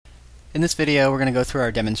In this video, we're going to go through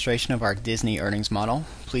our demonstration of our Disney earnings model.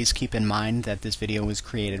 Please keep in mind that this video was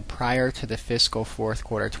created prior to the fiscal fourth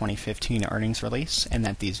quarter 2015 earnings release, and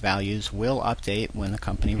that these values will update when the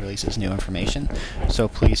company releases new information. So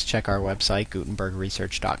please check our website,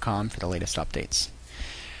 gutenbergresearch.com, for the latest updates.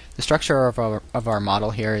 The structure of our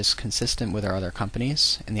model here is consistent with our other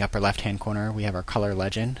companies. In the upper left-hand corner, we have our color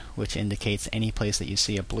legend, which indicates any place that you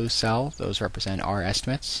see a blue cell. Those represent our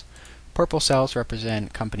estimates. Purple cells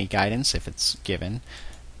represent company guidance, if it's given,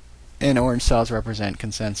 and orange cells represent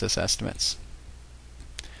consensus estimates.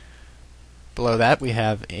 Below that, we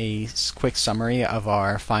have a quick summary of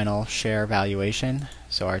our final share valuation,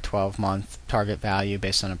 so our 12-month target value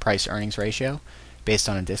based on a price-earnings ratio, based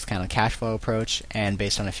on a discounted cash flow approach, and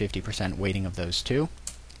based on a 50% weighting of those two.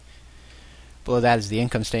 Below that is the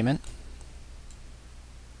income statement.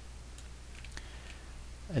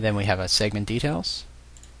 And then we have a segment details,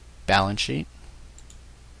 balance sheet,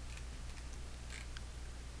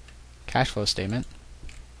 cash flow statement,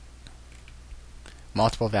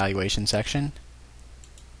 multiple valuation section,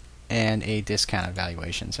 and a discounted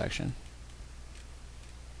valuation section.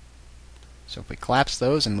 So if we collapse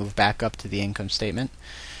those and move back up to the income statement,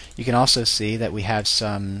 you can also see that we have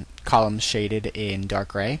some columns shaded in dark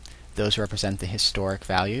gray. Those represent the historic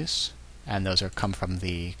values, and those come from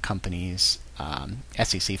the company's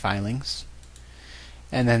SEC filings.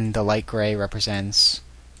 And then the light gray represents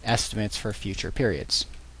estimates for future periods.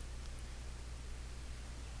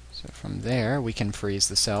 So from there, we can freeze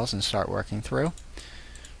the cells and start working through.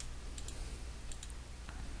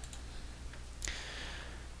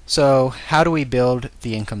 So how do we build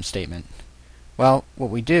the income statement? Well, what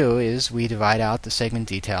we do is we divide out the segment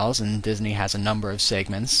details, and Disney has a number of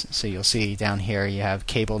segments. So you'll see down here you have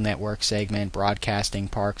cable network segment, broadcasting,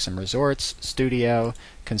 parks and resorts, studio,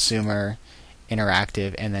 consumer,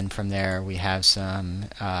 interactive, and then from there we have some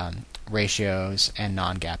ratios and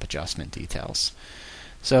non-GAAP adjustment details.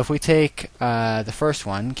 So if we take the first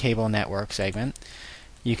one, cable network segment,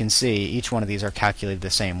 you can see each one of these are calculated the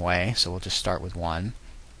same way, so we'll just start with one.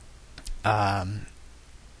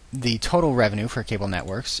 The total revenue for cable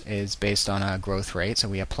networks is based on a growth rate, so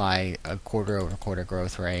we apply a quarter-over-quarter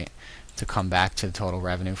growth rate to come back to the total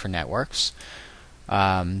revenue for networks.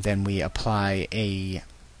 Then we apply a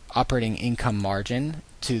operating income margin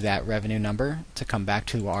to that revenue number to come back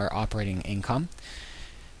to our operating income.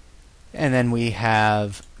 And then we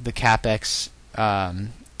have the CapEx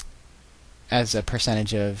as a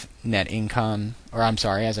percentage of net income, or I'm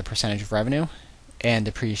sorry, as a percentage of revenue, and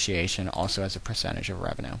depreciation also as a percentage of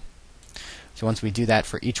revenue. So once we do that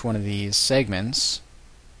for each one of these segments,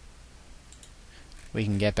 we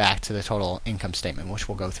can get back to the total income statement, which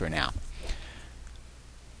we'll go through now.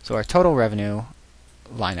 So our total revenue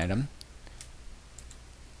line item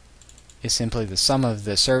is simply the sum of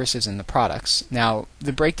the services and the products. Now,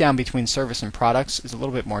 the breakdown between service and products is a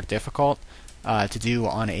little bit more difficult to do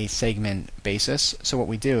on a segment basis. So what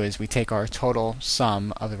we do is we take our total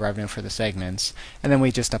sum of the revenue for the segments, and then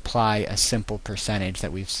we just apply a simple percentage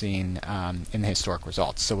that we've seen in the historic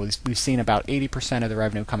results. So we've seen about 80% of the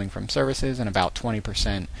revenue coming from services and about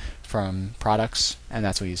 20% from products, and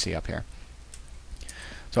that's what you see up here.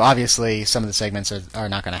 So obviously some of the segments are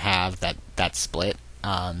not going to have that split.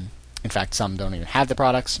 In fact, some don't even have the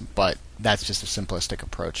products, but that's just a simplistic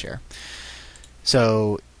approach here.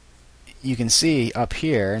 So you can see up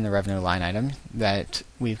here in the revenue line item that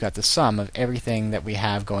we've got the sum of everything that we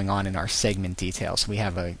have going on in our segment details. So we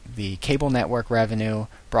have the cable network revenue,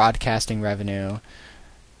 broadcasting revenue,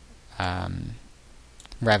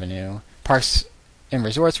 parks and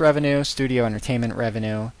resorts revenue, studio entertainment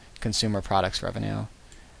revenue, consumer products revenue,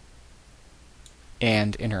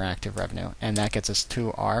 and interactive revenue. And that gets us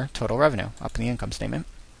to our total revenue up in the income statement.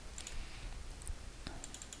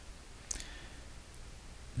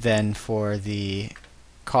 Then for the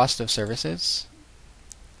cost of services,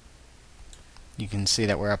 you can see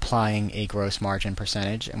that we're applying a gross margin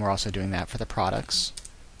percentage, and we're also doing that for the products.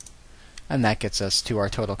 And that gets us to our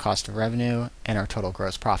total cost of revenue and our total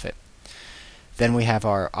gross profit. Then we have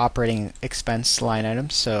our operating expense line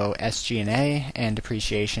items, so SG&A and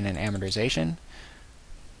depreciation and amortization.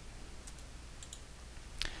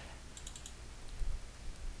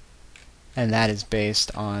 And that is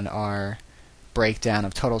based on our breakdown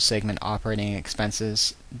of total segment operating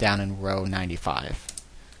expenses down in row 95.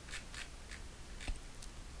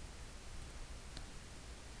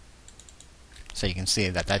 So you can see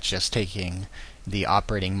that that's just taking the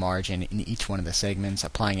operating margin in each one of the segments,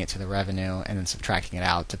 applying it to the revenue, and then subtracting it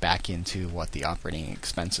out to back into what the operating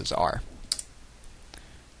expenses are.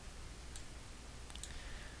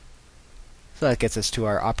 So that gets us to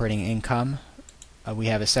our operating income We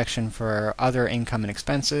have a section for other income and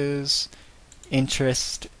expenses,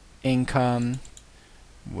 interest income,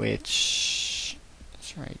 which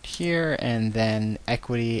is right here, and then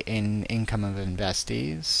equity in income of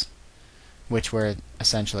investees, which we're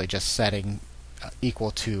essentially just setting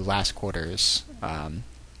equal to last quarter's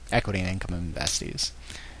equity and income of investees.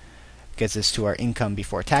 Gets us to our income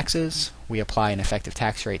before taxes. We apply an effective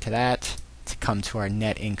tax rate to that to come to our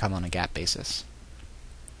net income on a GAAP basis.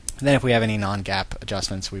 And then if we have any non-GAAP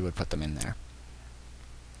adjustments, we would put them in there.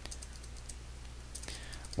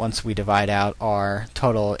 Once we divide out our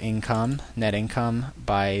total income, net income,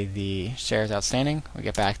 by the shares outstanding, we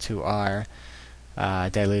get back to our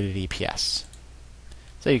diluted EPS.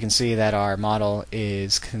 So you can see that our model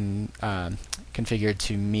is configured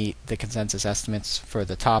to meet the consensus estimates for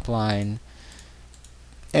the top line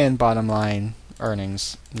and bottom line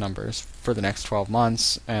earnings numbers for the next 12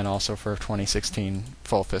 months and also for 2016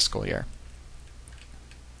 full fiscal year.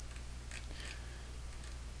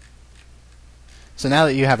 So now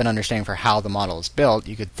that you have an understanding for how the model is built,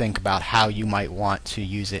 you could think about how you might want to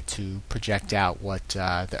use it to project out what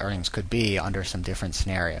the earnings could be under some different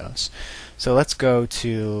scenarios. So let's go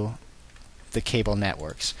to the cable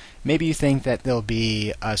networks. Maybe you think that there'll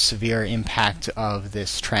be a severe impact of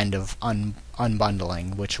this trend of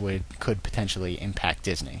unbundling, which could potentially impact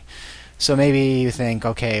Disney. So maybe you think,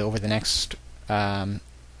 okay, over the next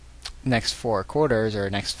 4 quarters or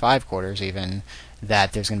next 5 quarters even,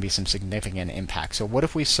 that there's going to be some significant impact. So what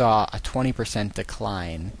if we saw a 20%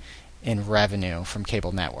 decline in revenue from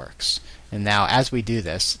cable networks? And now as we do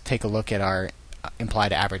this, take a look at our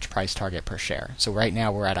implied average price target per share. So right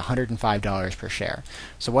now we're at $105 per share.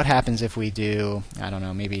 So what happens if we do, I don't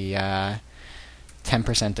know, maybe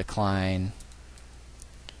 10% decline,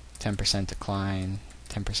 10% decline,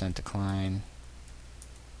 10% decline.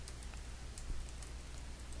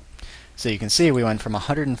 So you can see we went from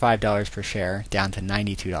 $105 per share down to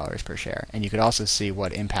 $92 per share. And you could also see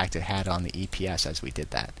what impact it had on the EPS as we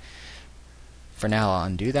did that. For now, I'll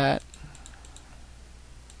undo that.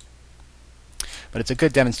 But it's a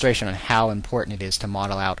good demonstration on how important it is to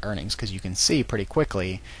model out earnings, because you can see pretty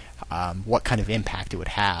quickly what kind of impact it would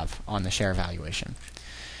have on the share valuation.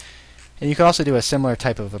 And you can also do a similar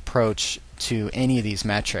type of approach to any of these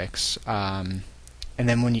metrics. And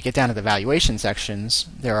then when you get down to the valuation sections,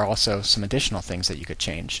 there are also some additional things that you could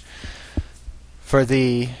change. For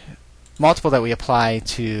the multiple that we apply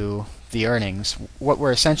to the earnings, what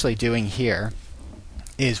we're essentially doing here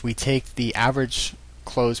is we take the average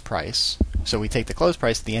close price. So we take the close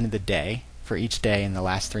price at the end of the day for each day in the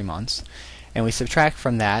last 3 months, and we subtract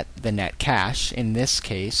from that the net cash. In this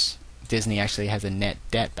case, Disney actually has a net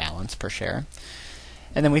debt balance per share.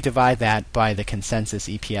 And then we divide that by the consensus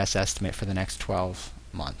EPS estimate for the next 12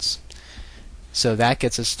 months. So that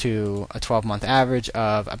gets us to a 12-month average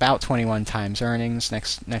of about 21 times earnings,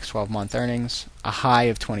 next 12-month earnings, a high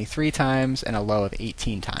of 23 times, and a low of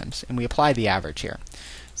 18 times. And we apply the average here.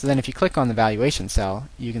 So then if you click on the valuation cell,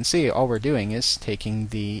 you can see all we're doing is taking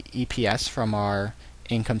the EPS from our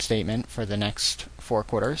income statement for the next 4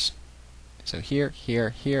 quarters. So here, here,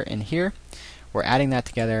 here, and here. We're adding that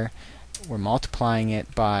together. We're multiplying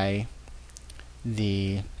it by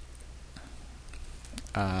the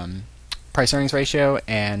price earnings ratio,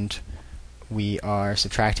 and we are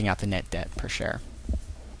subtracting out the net debt per share.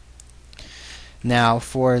 Now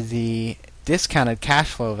for the discounted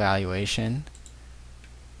cash flow valuation,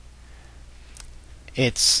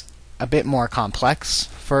 it's a bit more complex.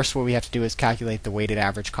 First, what we have to do is calculate the weighted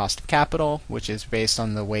average cost of capital, which is based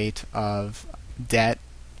on the weight of debt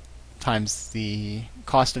times the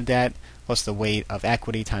cost of debt plus the weight of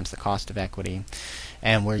equity times the cost of equity.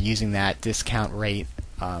 And we're using that discount rate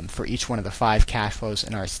for each one of the 5 cash flows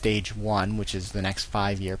in our stage 1, which is the next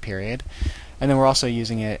 5-year period. And then we're also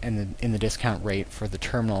using it in the discount rate for the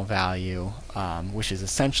terminal value, which is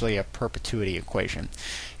essentially a perpetuity equation.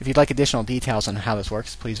 If you'd like additional details on how this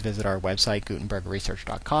works, please visit our website,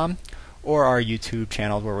 gutenbergresearch.com, or our YouTube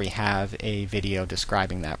channel where we have a video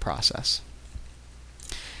describing that process.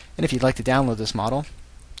 And if you'd like to download this model,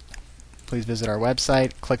 please visit our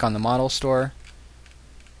website, click on the model store,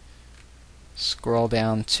 scroll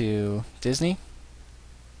down to Disney,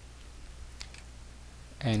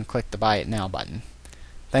 and click the Buy It Now button.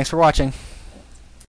 Thanks for watching.